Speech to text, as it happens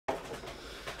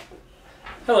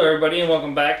Hello everybody and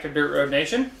welcome back to Dirt Road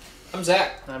Nation. I'm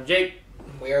Zach. I'm Jake.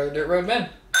 We are the Dirt Road Men.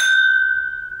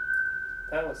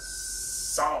 That was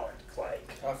solid, Clay.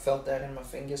 I felt that in my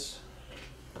fingers,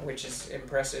 which is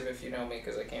impressive if you know me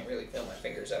because I can't really feel my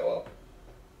fingers that well.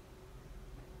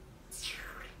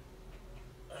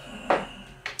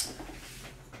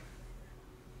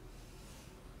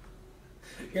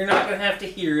 You're not going to have to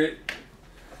hear it.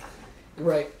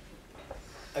 Right.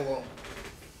 I won't.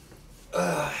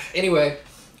 Anyway.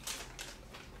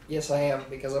 Yes, I am,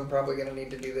 because I'm probably going to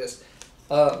need to do this.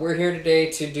 We're here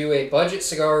today to do a budget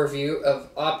cigar review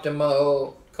of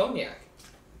Optimo Cognac.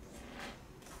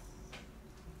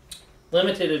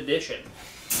 Limited edition.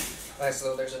 Nice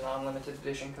though, there's a non-limited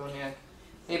edition Cognac.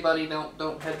 Hey buddy, don't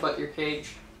headbutt your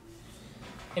cage.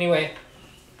 Anyway.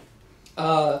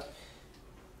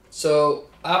 So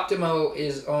Optimo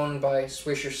is owned by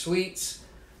Swisher Sweets.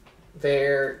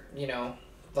 They're,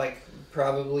 like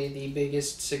probably the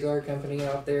biggest cigar company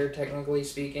out there, technically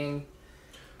speaking.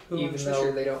 Even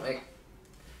though they don't make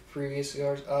previous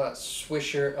cigars.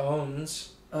 Swisher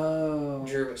owns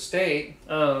Drew Estate.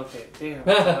 Oh, okay. Damn,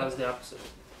 that was the opposite.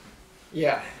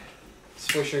 Yeah.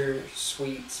 Swisher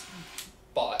Sweets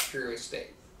bought Drew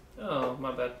Estate. Oh,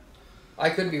 my bad. I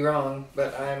could be wrong,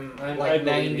 but I'm like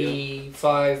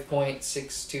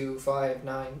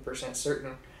 95.6259%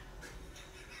 certain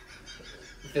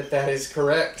that is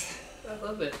correct. I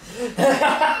love it.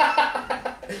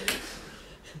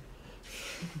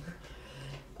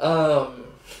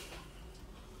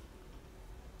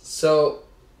 So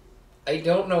I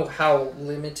don't know how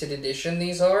limited edition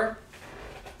these are,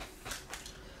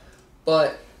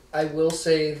 but I will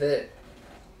say that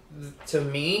to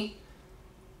me,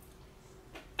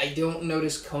 I don't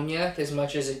notice cognac as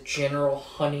much as a general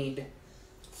honeyed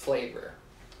flavor.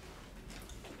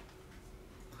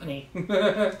 Honey.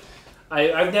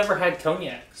 I've never had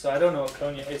cognac, so I don't know what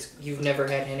cognac is. You've never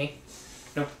had Henny?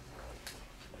 No.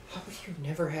 How have you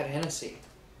never had Hennessy?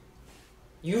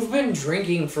 You've been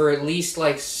drinking for at least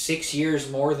like 6 years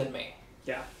more than me.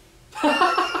 Yeah.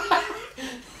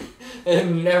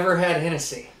 And never had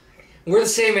Hennessy. We're the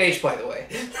same age, by the way.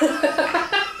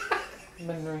 I've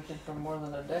been drinking for more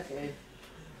than a decade.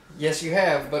 Yes, you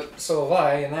have, but so have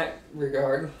I in that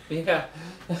regard. Yeah.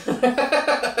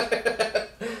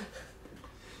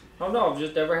 Oh no, I've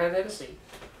just never had Hennessy.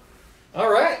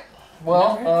 Alright.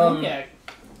 Well, cognac.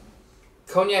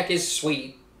 Cognac is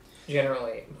sweet,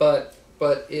 generally, but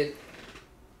it...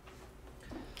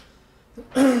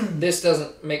 this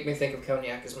doesn't make me think of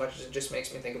cognac as much as it just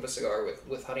makes me think of a cigar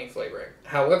with honey flavoring.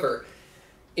 However,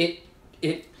 it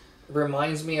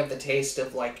reminds me of the taste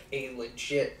of like a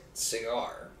legit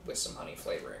cigar with some honey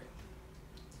flavoring.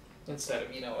 Instead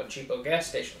of, a cheapo gas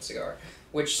station cigar,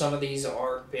 which some of these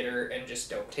are bitter and just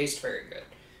don't taste very good.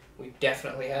 We've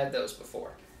definitely had those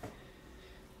before.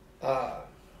 I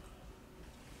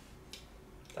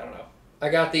don't know. I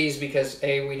got these because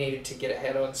A, we needed to get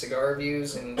ahead on cigar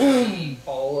reviews, and B,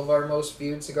 all of our most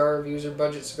viewed cigar reviews are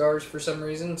budget cigars for some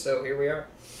reason, so here we are.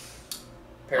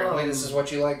 Apparently this is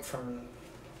what you like from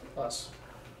us.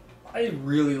 I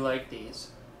really like these.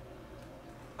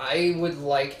 I would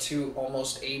like to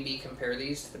almost A-B compare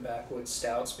these to the Backwoods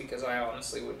Stouts because I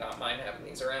honestly would not mind having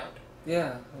these around.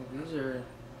 Yeah, these are...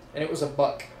 And it was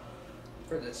 $1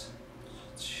 for this.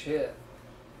 Shit.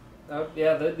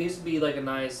 Yeah, these would be like a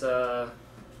nice, like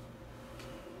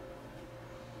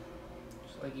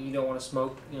you don't want to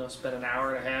smoke, spend an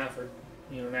hour and a half or,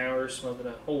 an hour smoking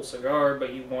a whole cigar,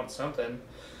 but you want something.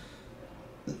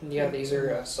 Yeah, these are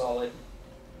a solid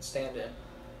stand-in.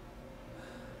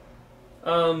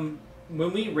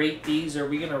 When we rate these, are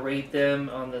we going to rate them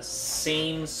on the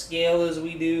same scale as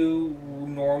we do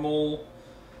normal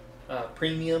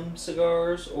premium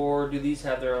cigars, or do these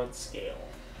have their own scale?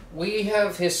 We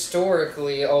have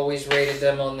historically always rated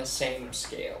them on the same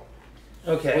scale.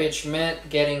 Okay. Which meant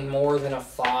getting more than a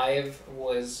 5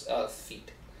 was a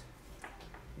feat.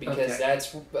 Because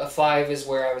that's a 5 is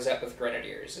where I was at with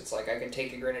Grenadiers. It's like I can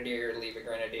take a Grenadier, leave a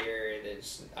Grenadier.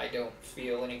 I don't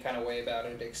feel any kind of way about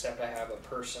it except I have a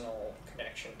personal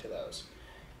connection to those.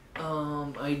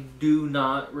 I do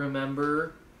not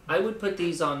remember. I would put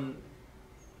these on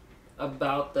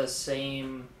about the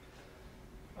same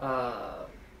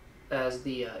as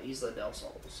the Isla del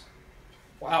Sols.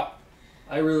 Wow.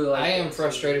 I really like I am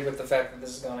frustrated with the fact that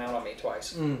this has gone out on me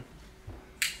twice.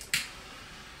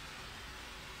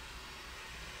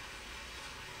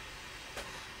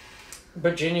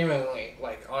 But genuinely,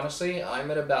 honestly, I'm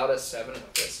at about a 7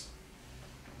 with this.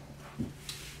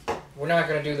 We're not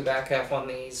going to do the back half on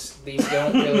these. These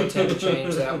don't really tend to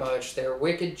change that much. They're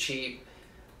wicked cheap.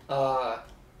 But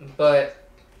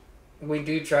we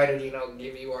do try to, you know,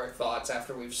 give you our thoughts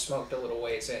after we've smoked a little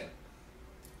ways in.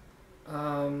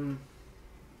 I'm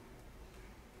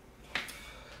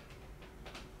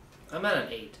at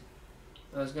an 8.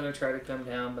 I was gonna try to come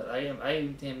down, but I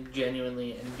am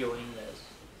genuinely enjoying this.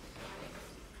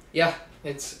 Yeah,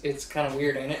 it's kind of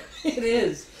weird, ain't it? It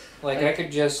is. Like, I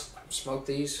could just smoke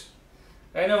these.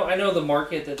 I know the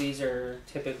market that these are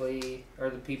typically, or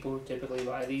the people who typically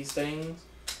buy these things,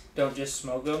 don't just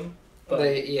smoke them. But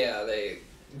they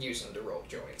use them to roll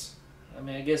joints. I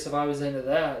mean, I guess if I was into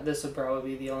that, this would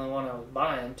probably be the only one I was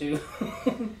buying too,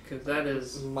 because that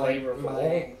is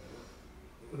flavorful.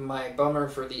 My bummer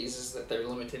for these is that they're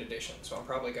limited edition, so I'm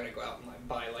probably gonna go out and like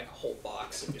buy like a whole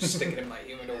box and just stick it in my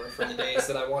humidor for the days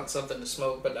that I want something to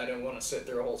smoke, but I don't want to sit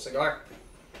through a whole cigar.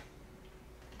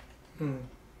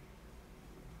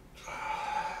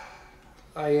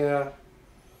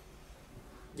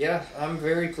 Yeah, I'm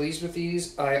very pleased with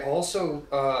these. I also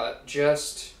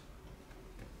just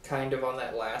kind of on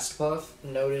that last puff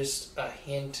noticed a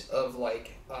hint of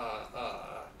like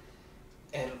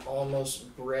an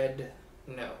almost bread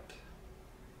note,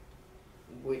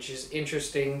 which is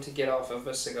interesting to get off of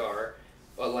a cigar,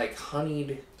 but like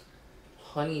honeyed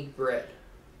bread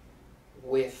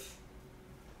with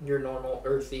your normal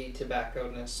earthy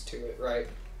tobacco-ness to it, right?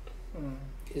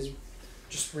 Is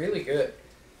just really good.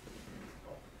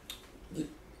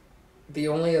 The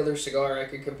only other cigar I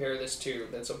could compare this to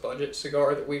that's a budget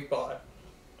cigar that we've bought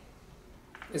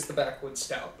is the Backwoods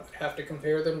Stout. I'd have to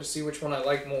compare them to see which one I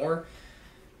like more.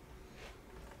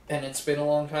 And it's been a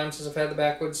long time since I've had the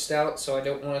Backwoods Stout, so I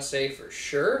don't want to say for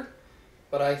sure,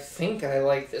 but I think I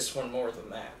like this one more than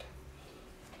that.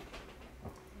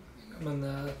 I'm in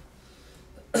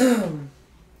the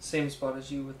same spot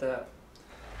as you with that.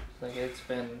 Like, it's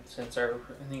been since our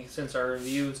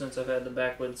review, since I've had the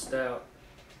Backwoods Stout.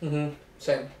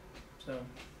 Same. So.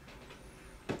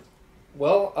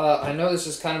 Well, I know this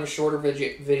is kind of a shorter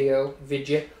video.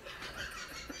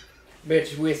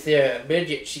 But with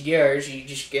budget cigars, you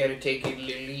just gotta take it a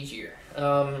little easier.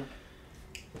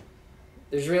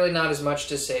 There's really not as much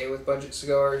to say with budget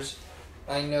cigars.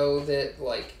 I know that,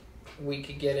 like, we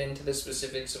could get into the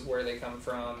specifics of where they come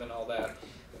from and all that,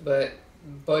 but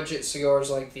budget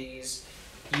cigars like these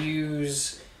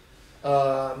use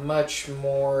much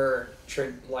more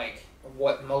like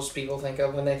what most people think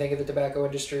of when they think of the tobacco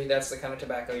industry. That's the kind of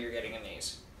tobacco you're getting in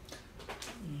these.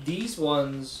 These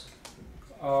ones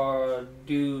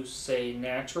do say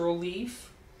natural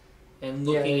leaf, and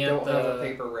looking they at don't the have a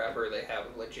paper wrapper. They have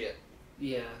legit.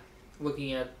 Yeah,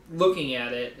 looking at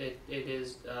it, it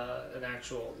is an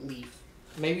actual leaf.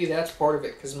 Maybe that's part of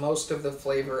it, because most of the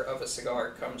flavor of a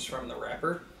cigar comes from the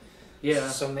wrapper. Yeah.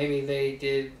 So maybe they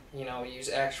did, use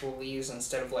actual leaves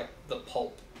instead of like the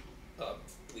pulp of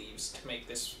leaves to make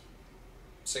this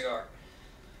cigar.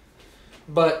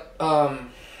 But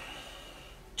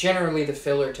generally the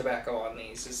filler tobacco on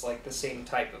these is like the same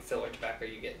type of filler tobacco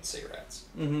you get in cigarettes.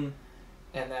 Mm-hmm.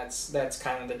 And that's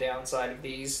kind of the downside of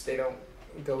these. They don't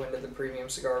go into the premium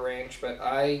cigar range, but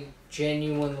I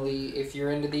genuinely, if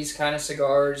you're into these kind of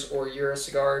cigars, or you're a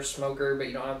cigar smoker but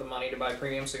you don't have the money to buy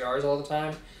premium cigars all the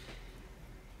time,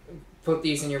 put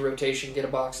these in your rotation, get a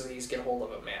box of these, get a hold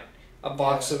of them, man. A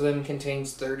box of them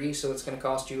contains 30, so it's going to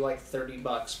cost you like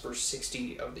 $30 for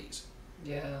 60 of these.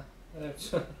 Yeah,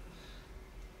 that's and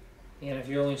if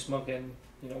you're only smoking,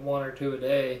 1 or 2 a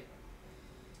day,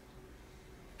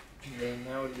 then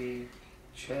that would be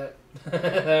shit.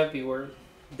 That would be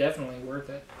definitely worth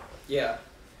it. Yeah.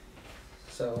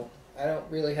 So I don't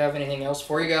really have anything else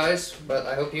for you guys, but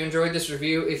I hope you enjoyed this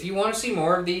review. If you want to see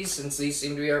more of these, since these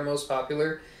seem to be our most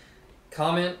popular,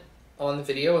 comment on the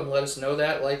video and let us know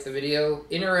that. Like the video.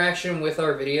 Interaction with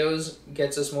our videos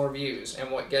gets us more views, and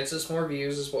what gets us more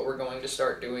views is what we're going to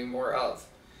start doing more of.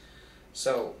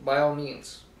 So by all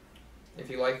means, if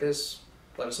you like this,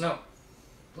 let us know.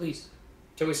 Please.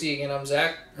 Till we see you again, I'm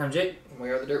Zach. I'm Jake. And we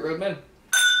are the Dirt Road Men.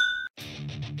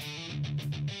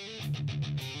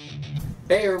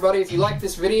 Hey everybody, if you like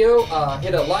this video,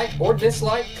 hit a like or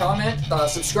dislike, comment,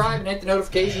 subscribe, and hit the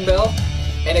notification bell.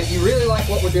 And if you really like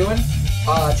what we're doing,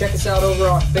 check us out over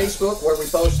on Facebook, where we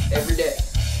post every day.